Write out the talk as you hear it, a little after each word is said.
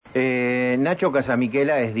Nacho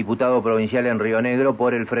Casamiquela es diputado provincial en Río Negro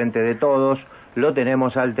por el Frente de Todos. Lo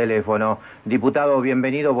tenemos al teléfono. Diputado,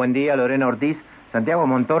 bienvenido, buen día. Lorena Ortiz, Santiago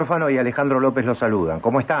Montórfano y Alejandro López lo saludan.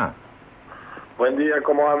 ¿Cómo está? Buen día,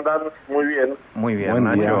 ¿cómo andan? Muy bien. Muy bien, Buen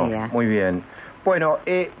Nacho. día. Muy bien. Bueno,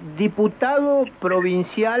 diputado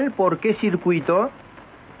provincial, ¿por qué circuito?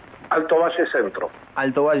 Alto Valle Centro.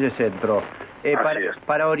 Alto Valle Centro. Así es.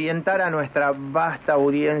 Para orientar a nuestra vasta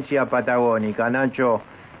audiencia patagónica, Nacho,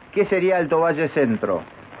 ¿qué sería Alto Valle Centro?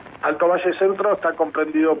 Alto Valle Centro está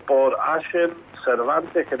comprendido por Allen,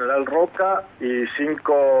 Cervantes, General Roca y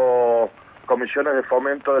 5 comisiones de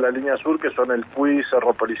fomento de la línea sur, que son el CUI,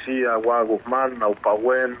 Cerro Policía, Guada Guzmán,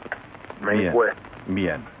 Naupagüén, Mencue.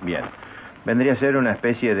 Bien. Vendría a ser una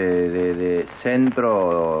especie de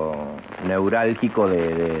centro neurálgico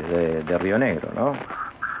de Río Negro, ¿no?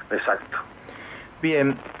 Exacto.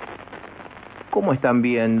 Bien, ¿cómo están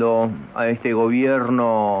viendo a este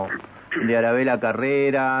gobierno de Arabela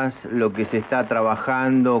Carreras, lo que se está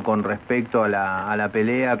trabajando con respecto a la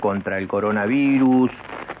pelea contra el coronavirus?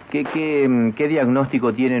 ¿Qué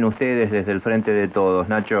diagnóstico tienen ustedes desde el Frente de Todos,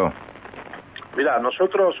 Nacho? Mirá,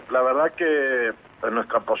 nosotros, la verdad que en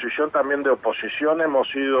nuestra posición también de oposición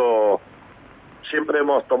siempre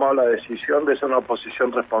hemos tomado la decisión de ser una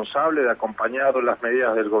oposición responsable, de acompañar las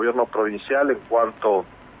medidas del gobierno provincial en cuanto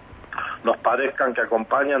nos parezcan que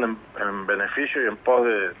acompañan en beneficio y en pos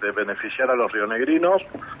de beneficiar a los rionegrinos,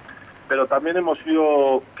 pero también hemos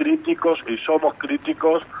sido críticos y somos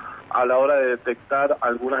críticos a la hora de detectar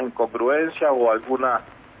algunas incongruencias o algunas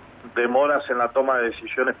demoras en la toma de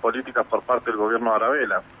decisiones políticas por parte del gobierno de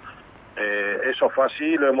Arabela. Eso fue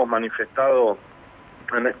así, lo hemos manifestado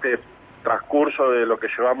en este transcurso de lo que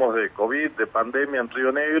llevamos de COVID, de pandemia en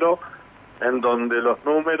Río Negro, en donde los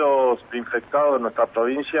números de infectados en nuestra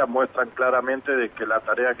provincia muestran claramente de que la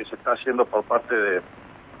tarea que se está haciendo por parte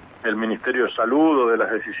del Ministerio de Salud o de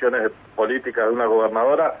las decisiones políticas de una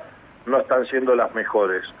gobernadora no están siendo las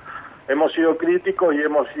mejores. Hemos sido críticos y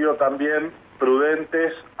hemos sido también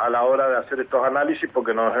prudentes a la hora de hacer estos análisis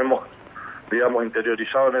porque nos hemos,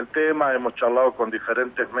 interiorizado en el tema, hemos charlado con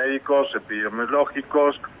diferentes médicos,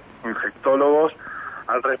 epidemiológicos, infectólogos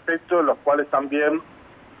al respecto, los cuales también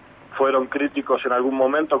fueron críticos en algún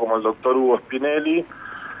momento, como el doctor Hugo Spinelli,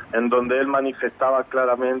 en donde él manifestaba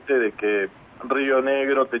claramente de que Río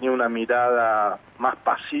Negro tenía una mirada más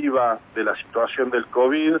pasiva de la situación del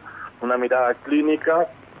COVID, una mirada clínica,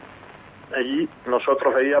 y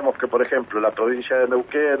nosotros veíamos que, por ejemplo, la provincia de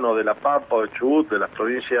Neuquén o de La Pampa o de Chubut, de las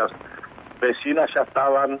provincias vecinas, ya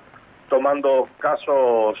estaban tomando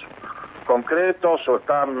casos concretos o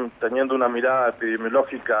están teniendo una mirada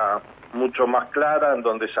epidemiológica mucho más clara, en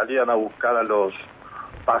donde salían a buscar a los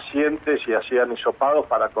pacientes y hacían hisopados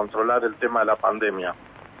para controlar el tema de la pandemia.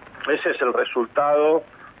 Ese es el resultado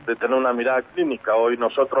de tener una mirada clínica. Hoy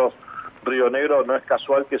nosotros, Río Negro, no es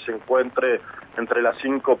casual que se encuentre entre las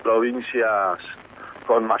 5 provincias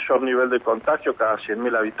con mayor nivel de contagio cada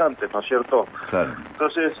 100.000 habitantes, ¿no es cierto? Claro.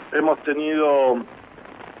 Entonces hemos tenido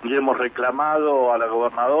y hemos reclamado a la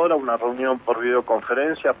gobernadora una reunión por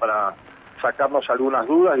videoconferencia para sacarnos algunas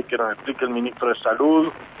dudas y que nos explique el ministro de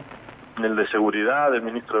Salud, el de Seguridad, el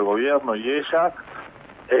ministro de Gobierno y ella,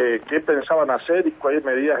 qué pensaban hacer y cuáles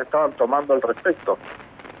medidas estaban tomando al respecto.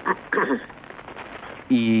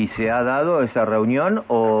 ¿Y se ha dado esa reunión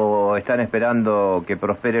o están esperando que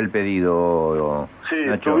prospere el pedido, Sí,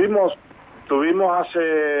 Nacho? Tuvimos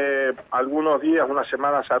hace algunos días, unas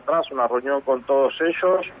semanas atrás, una reunión con todos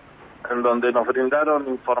ellos, en donde nos brindaron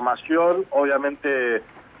información. Obviamente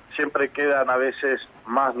siempre quedan a veces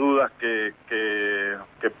más dudas que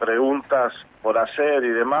preguntas por hacer y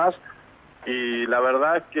demás, y la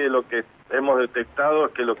verdad es que lo que hemos detectado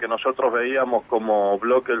es que lo que nosotros veíamos como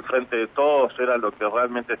bloque del Frente de Todos era lo que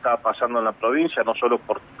realmente estaba pasando en la provincia, no solo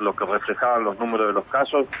por lo que reflejaban los números de los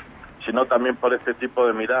casos, sino también por este tipo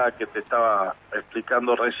de mirada que te estaba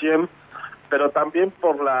explicando recién, pero también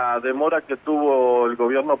por la demora que tuvo el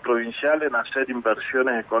gobierno provincial en hacer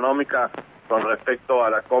inversiones económicas con respecto a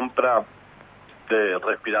la compra de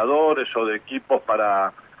respiradores o de equipos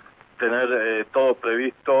para tener todo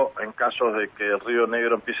previsto en caso de que Río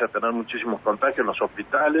Negro empiece a tener muchísimos contagios en los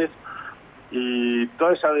hospitales. Y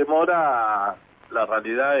toda esa demora, la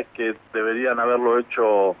realidad es que deberían haberlo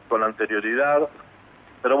hecho con anterioridad.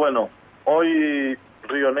 Pero bueno, hoy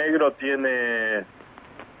Río Negro tiene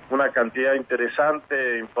una cantidad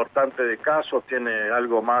interesante, importante de casos, tiene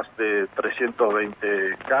algo más de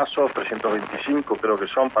 320 casos, 325 creo que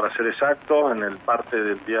son para ser exactos, en el parte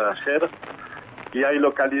del día de ayer. y hay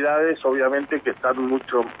localidades obviamente que están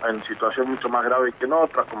en situación mucho más grave que en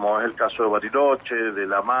otras, como es el caso de Bariloche, de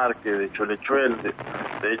La Marque, de Cholechuel.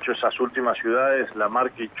 De hecho, esas últimas ciudades, La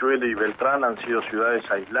Marque, Chuele y Beltrán, han sido ciudades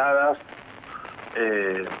aisladas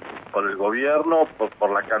por el gobierno,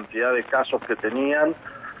 por la cantidad de casos que tenían,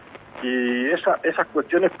 y esas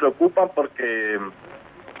cuestiones preocupan porque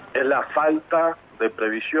es la falta de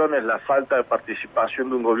previsión, es la falta de participación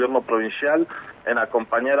de un gobierno provincial en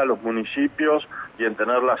acompañar a los municipios y en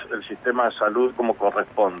tener el sistema de salud como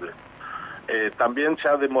corresponde. También se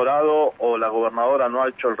ha demorado, o la gobernadora no ha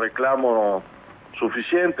hecho el reclamo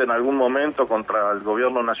suficiente en algún momento contra el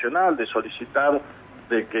gobierno nacional de solicitar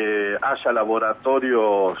de que haya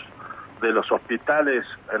laboratorios de los hospitales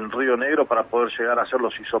en Río Negro para poder llegar a hacer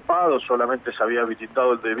los hisopados. Solamente se había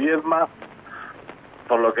habilitado el de Viedma.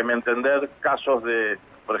 Por lo que me entender, casos de,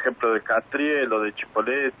 por ejemplo, de Catriel o de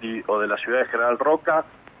Chipoleti o de la ciudad de General Roca,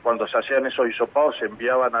 cuando se hacían esos hisopados se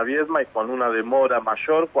enviaban a Viedma y con una demora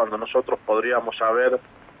mayor, cuando nosotros podríamos haber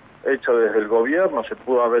hecho desde el gobierno, se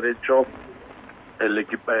pudo haber hecho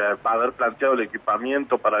haber planteado el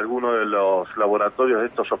equipamiento para alguno de los laboratorios de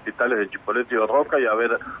estos hospitales de Chipoleti o Roca y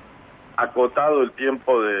haber acotado el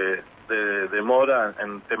tiempo de demora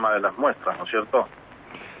en tema de las muestras, ¿no es cierto?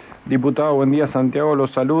 Diputado, buen día. Santiago lo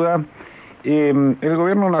saluda. El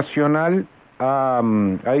gobierno nacional ha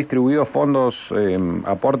distribuido fondos,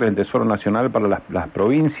 aportes del Tesoro Nacional para las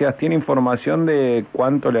provincias. ¿Tiene información de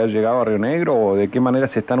cuánto le ha llegado a Río Negro o de qué manera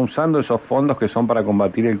se están usando esos fondos que son para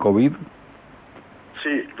combatir el COVID?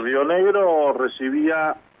 Sí, Río Negro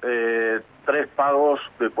recibía 3 pagos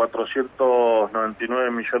de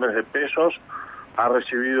 499 millones de pesos. Ha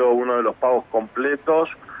recibido uno de los pagos completos.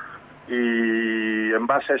 Y en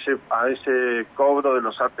base a ese cobro de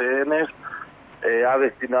los ATNs ha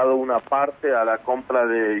destinado una parte a la compra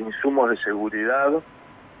de insumos de seguridad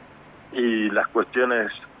y las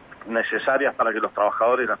cuestiones necesarias para que los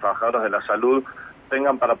trabajadores y las trabajadoras de la salud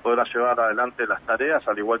tengan para poder llevar adelante las tareas,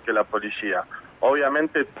 al igual que la policía.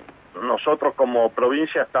 Obviamente nosotros como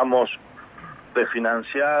provincia estamos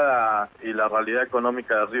desfinanciada y la realidad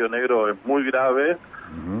económica de Río Negro es muy grave,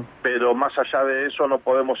 pero más allá de eso no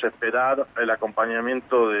podemos esperar el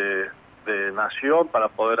acompañamiento de Nación para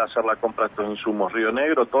poder hacer la compra de estos insumos. Río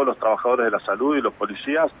Negro, todos los trabajadores de la salud y los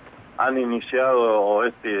policías han iniciado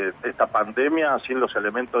esta pandemia sin los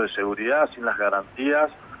elementos de seguridad, sin las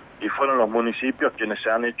garantías, y fueron los municipios quienes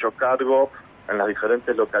se han hecho cargo en las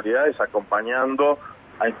diferentes localidades acompañando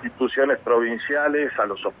a instituciones provinciales, a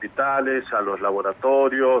los hospitales, a los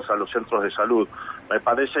laboratorios, a los centros de salud. Me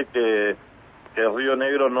parece que Río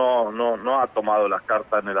Negro no ha tomado las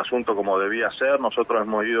cartas en el asunto como debía ser. Nosotros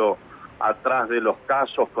hemos ido atrás de los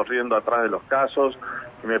casos, corriendo atrás de los casos,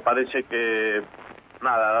 y me parece que,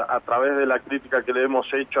 a través de la crítica que le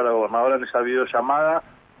hemos hecho a la gobernadora en esa videollamada,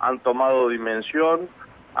 han tomado dimensión.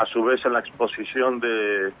 A su vez, en la exposición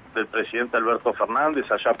del presidente Alberto Fernández,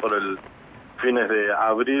 allá por el fines de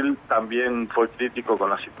abril, también fue crítico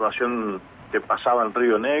con la situación que pasaba en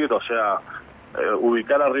Río Negro, o sea,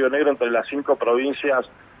 ubicar a Río Negro entre las 5 provincias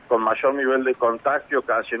con mayor nivel de contagio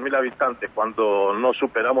cada 100.000 habitantes, cuando no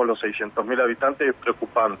superamos los 600.000 habitantes, es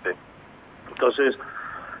preocupante. Entonces,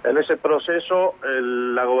 en ese proceso,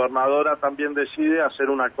 la gobernadora también decide hacer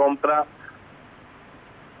una compra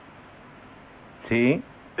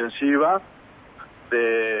intensiva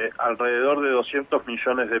de alrededor de 200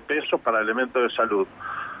 millones de pesos para elementos de salud.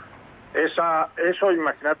 Eso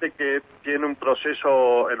imagínate que tiene un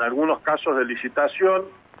proceso en algunos casos de licitación,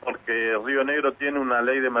 porque Río Negro tiene una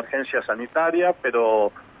ley de emergencia sanitaria,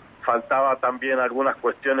 pero faltaba también algunas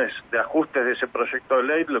cuestiones de ajustes de ese proyecto de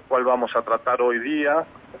ley, lo cual vamos a tratar hoy día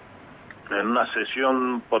en una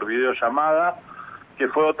sesión por videollamada, que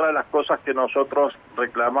fue otra de las cosas que nosotros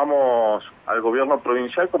reclamamos al gobierno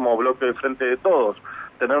provincial como bloque del Frente de Todos,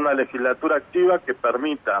 tener una legislatura activa que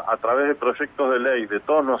permita, a través de proyectos de ley de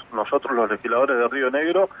todos nosotros los legisladores de Río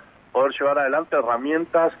Negro, poder llevar adelante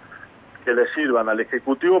herramientas que le sirvan al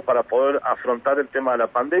Ejecutivo para poder afrontar el tema de la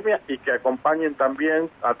pandemia y que acompañen también,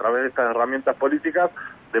 a través de estas herramientas políticas,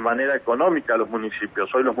 de manera económica a los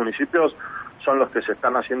municipios. Hoy los municipios son los que se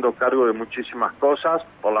están haciendo cargo de muchísimas cosas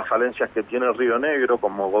por las falencias que tiene Río Negro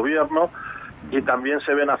como gobierno, y también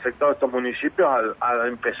se ven afectados estos municipios al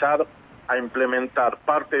empezar a implementar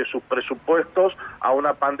parte de sus presupuestos a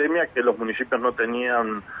una pandemia que los municipios no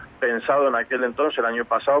tenían pensado en aquel entonces, el año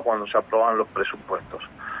pasado, cuando se aprobaban los presupuestos.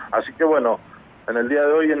 Así que bueno, en el día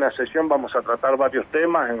de hoy en la sesión vamos a tratar varios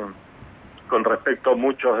temas con respecto,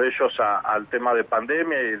 muchos de ellos al tema de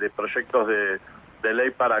pandemia y de proyectos de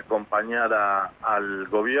ley para acompañar al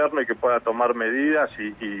gobierno y que pueda tomar medidas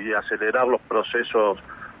y acelerar los procesos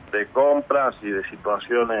de compras y de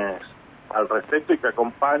situaciones al respecto, y que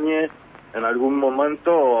acompañe en algún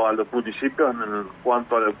momento a los municipios en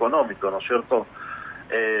cuanto a lo económico, ¿no es cierto?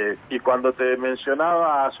 Y cuando te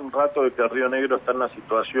mencionaba hace un rato de que Río Negro está en una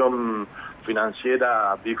situación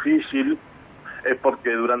financiera difícil, es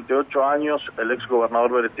porque durante 8 años el ex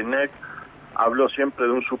gobernador Beretinec habló siempre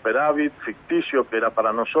de un superávit ficticio que era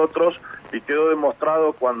para nosotros, y quedó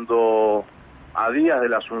demostrado cuando, a días de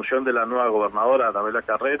la asunción de la nueva gobernadora Arabela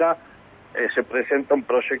Carrera, se presenta un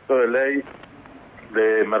proyecto de ley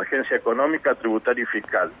de emergencia económica, tributaria y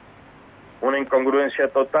fiscal. Una incongruencia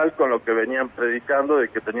total con lo que venían predicando de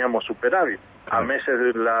que teníamos superávit. A meses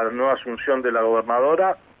de la nueva asunción de la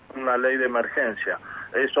gobernadora, una ley de emergencia.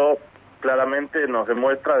 Eso claramente nos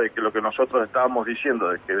demuestra de que lo que nosotros estábamos diciendo,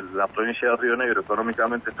 de que la provincia de Río Negro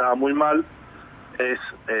económicamente estaba muy mal, es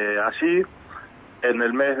así. En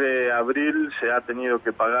el mes de abril se ha tenido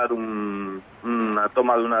que pagar una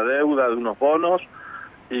toma de una deuda, de unos bonos,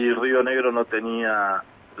 y Río Negro no tenía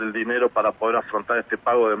el dinero para poder afrontar este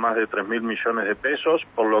pago de más de 3.000 millones de pesos,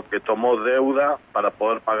 por lo que tomó deuda para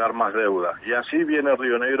poder pagar más deuda. Y así viene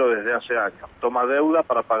Río Negro desde hace años. Toma deuda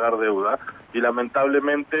para pagar deuda, y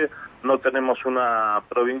lamentablemente no tenemos una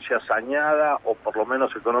provincia saneada, o por lo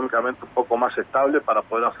menos económicamente un poco más estable, para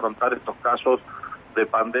poder afrontar estos casos de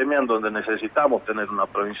pandemia, en donde necesitamos tener una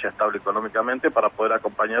provincia estable económicamente para poder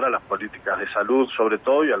acompañar a las políticas de salud, sobre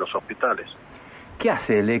todo, y a los hospitales. ¿Qué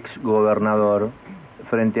hace el ex gobernador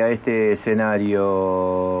frente a este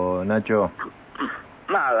escenario, Nacho?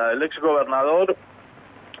 Nada, el ex gobernador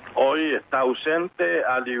hoy está ausente,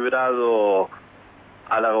 ha librado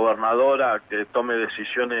a la gobernadora que tome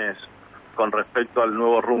decisiones con respecto al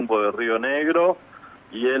nuevo rumbo de Río Negro,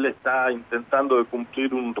 y él está intentando de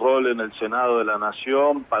cumplir un rol en el Senado de la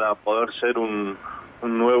Nación para poder ser un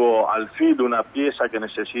nuevo alfil, una pieza que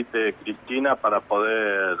necesite Cristina para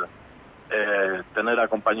poder tener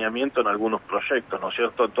acompañamiento en algunos proyectos, ¿no es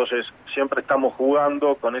cierto? Entonces siempre estamos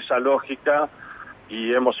jugando con esa lógica,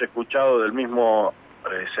 y hemos escuchado del mismo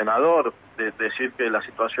senador decir que la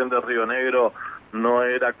situación de Río Negro no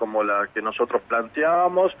era como la que nosotros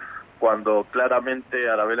planteábamos, cuando claramente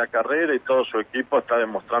Arabela Carrera y todo su equipo está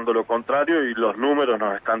demostrando lo contrario, y los números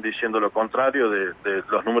nos están diciendo lo contrario, de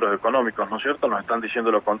los números económicos, ¿no es cierto? Nos están diciendo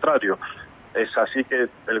lo contrario. Es así que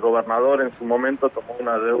el gobernador en su momento tomó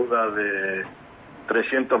una deuda de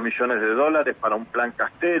 300 millones de dólares para un plan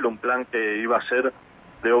Castel, un plan que iba a ser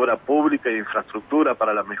de obra pública e infraestructura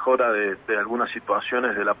para la mejora de algunas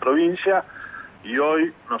situaciones de la provincia, y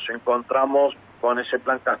hoy nos encontramos con ese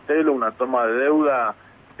plan Castel, una toma de deuda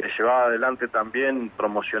que llevaba adelante también,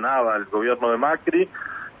 promocionaba el gobierno de Macri,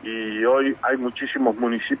 y hoy hay muchísimos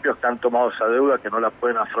municipios que han tomado esa deuda que no la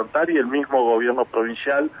pueden afrontar, y el mismo gobierno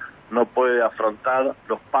provincial no puede afrontar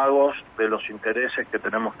los pagos de los intereses que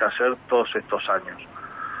tenemos que hacer todos estos años.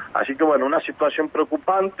 Así que bueno, una situación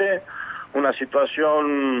preocupante, una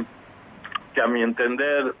situación que a mi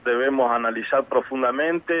entender debemos analizar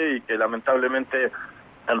profundamente, y que lamentablemente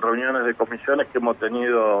en reuniones de comisiones que hemos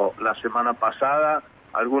tenido la semana pasada,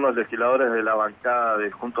 algunos legisladores de la bancada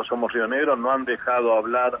de Juntos Somos Río Negro no han dejado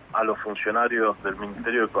hablar a los funcionarios del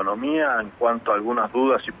Ministerio de Economía en cuanto a algunas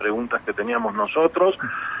dudas y preguntas que teníamos nosotros,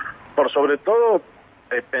 por sobre todo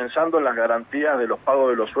pensando en las garantías de los pagos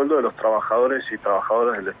de los sueldos de los trabajadores y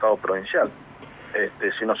trabajadoras del Estado provincial.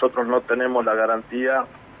 Si nosotros no tenemos la garantía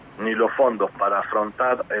ni los fondos para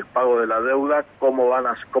afrontar el pago de la deuda, ¿cómo va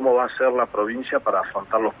a ser la provincia para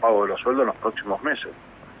afrontar los pagos de los sueldos en los próximos meses?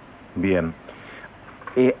 Bien.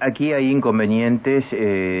 Aquí hay inconvenientes,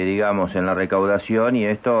 digamos, en la recaudación, y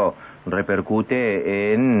esto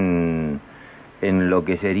repercute en lo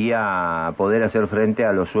que sería poder hacer frente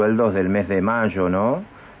a los sueldos del mes de mayo, ¿no?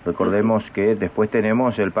 Recordemos que después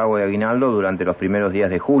tenemos el pago de aguinaldo durante los primeros días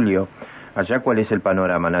de julio. Allá, ¿cuál es el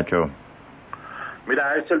panorama, Nacho?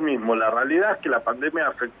 Mira, es el mismo. La realidad es que la pandemia ha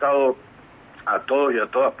afectado a todos y a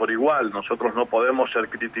todas por igual. Nosotros no podemos ser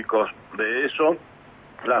críticos de eso.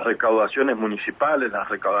 Las recaudaciones municipales, las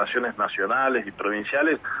recaudaciones nacionales y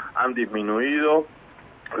provinciales han disminuido.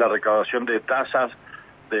 La recaudación de tasas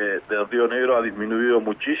de Río Negro ha disminuido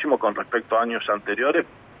muchísimo con respecto a años anteriores.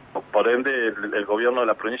 Por ende, el gobierno de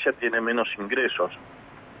la provincia tiene menos ingresos.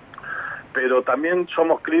 Pero también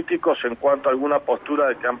somos críticos en cuanto a alguna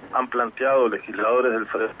postura que han planteado legisladores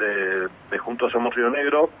de Juntos Somos Río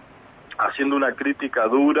Negro, haciendo una crítica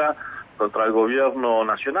dura contra el gobierno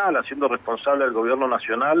nacional, haciendo responsable al gobierno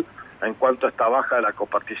nacional en cuanto a esta baja de la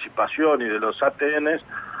coparticipación y de los ATNs,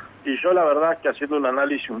 y yo la verdad que haciendo un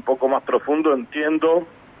análisis un poco más profundo entiendo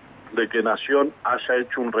de que Nación haya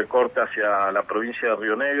hecho un recorte hacia la provincia de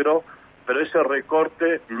Río Negro, pero ese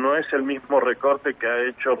recorte no es el mismo recorte que ha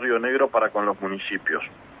hecho Río Negro para con los municipios.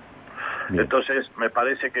 Bien. Entonces, me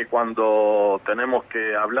parece que cuando tenemos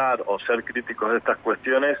que hablar o ser críticos de estas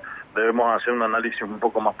cuestiones, debemos hacer un análisis un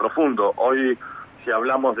poco más profundo. Hoy, si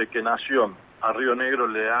hablamos de que Nación a Río Negro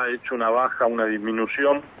le ha hecho una baja, una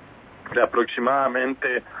disminución de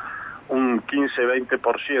aproximadamente un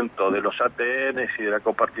 15-20% de los ATNs y de la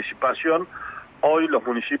coparticipación, hoy los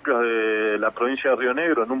municipios de la provincia de Río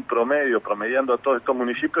Negro, en un promedio, promediando a todos estos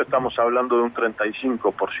municipios, estamos hablando de un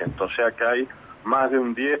 35%, o sea que hay más de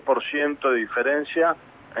un 10% de diferencia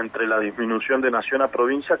entre la disminución de Nación a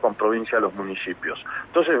provincia con provincia a los municipios.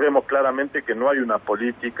 Entonces vemos claramente que no hay una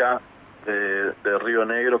política de Río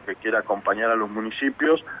Negro que quiera acompañar a los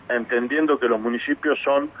municipios, entendiendo que los municipios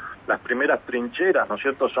son las primeras trincheras, ¿no es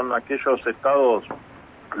cierto? Son aquellos estados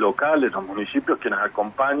locales, los municipios, quienes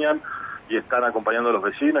acompañan y están acompañando a los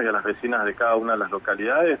vecinos y a las vecinas de cada una de las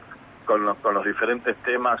localidades con los diferentes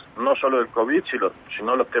temas, no solo del COVID,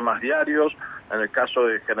 sino los temas diarios. En el caso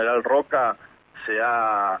de General Roca se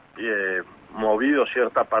ha movido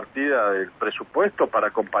cierta partida del presupuesto para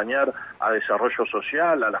acompañar a desarrollo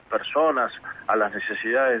social, a las personas, a las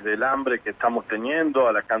necesidades del hambre que estamos teniendo,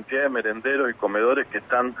 a la cantidad de merenderos y comedores que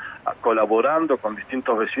están colaborando con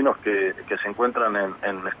distintos vecinos que se encuentran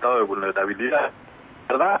en estado de vulnerabilidad.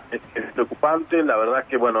 La verdad es preocupante, la verdad es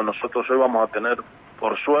que bueno, nosotros hoy vamos a tener,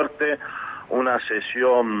 por suerte, una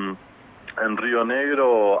sesión en Río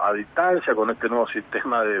Negro a distancia con este nuevo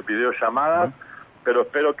sistema de videollamadas, pero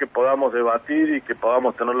espero que podamos debatir y que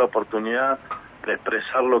podamos tener la oportunidad de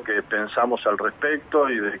expresar lo que pensamos al respecto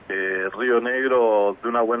y de que Río Negro de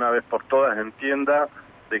una buena vez por todas entienda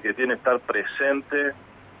de que tiene que estar presente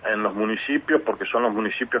en los municipios, porque son los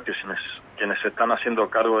municipios quienes se están haciendo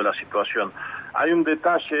cargo de la situación. Hay un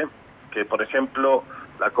detalle que, por ejemplo,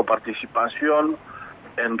 la coparticipación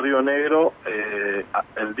en Río Negro,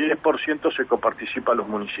 el 10% se coparticipa a los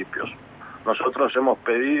municipios. Nosotros hemos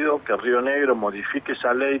pedido que Río Negro modifique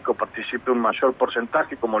esa ley y coparticipe un mayor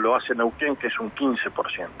porcentaje, como lo hace Neuquén, que es un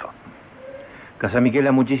 15%.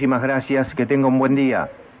 Casamiquela, muchísimas gracias, que tenga un buen día.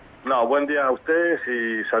 No, buen día a ustedes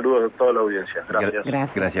y saludos a toda la audiencia.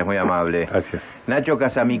 Gracias. Gracias, muy amable. Gracias. Nacho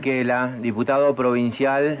Casamiquela, diputado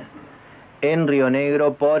provincial en Río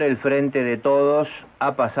Negro por el Frente de Todos,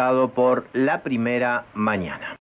 ha pasado por La Primera Mañana.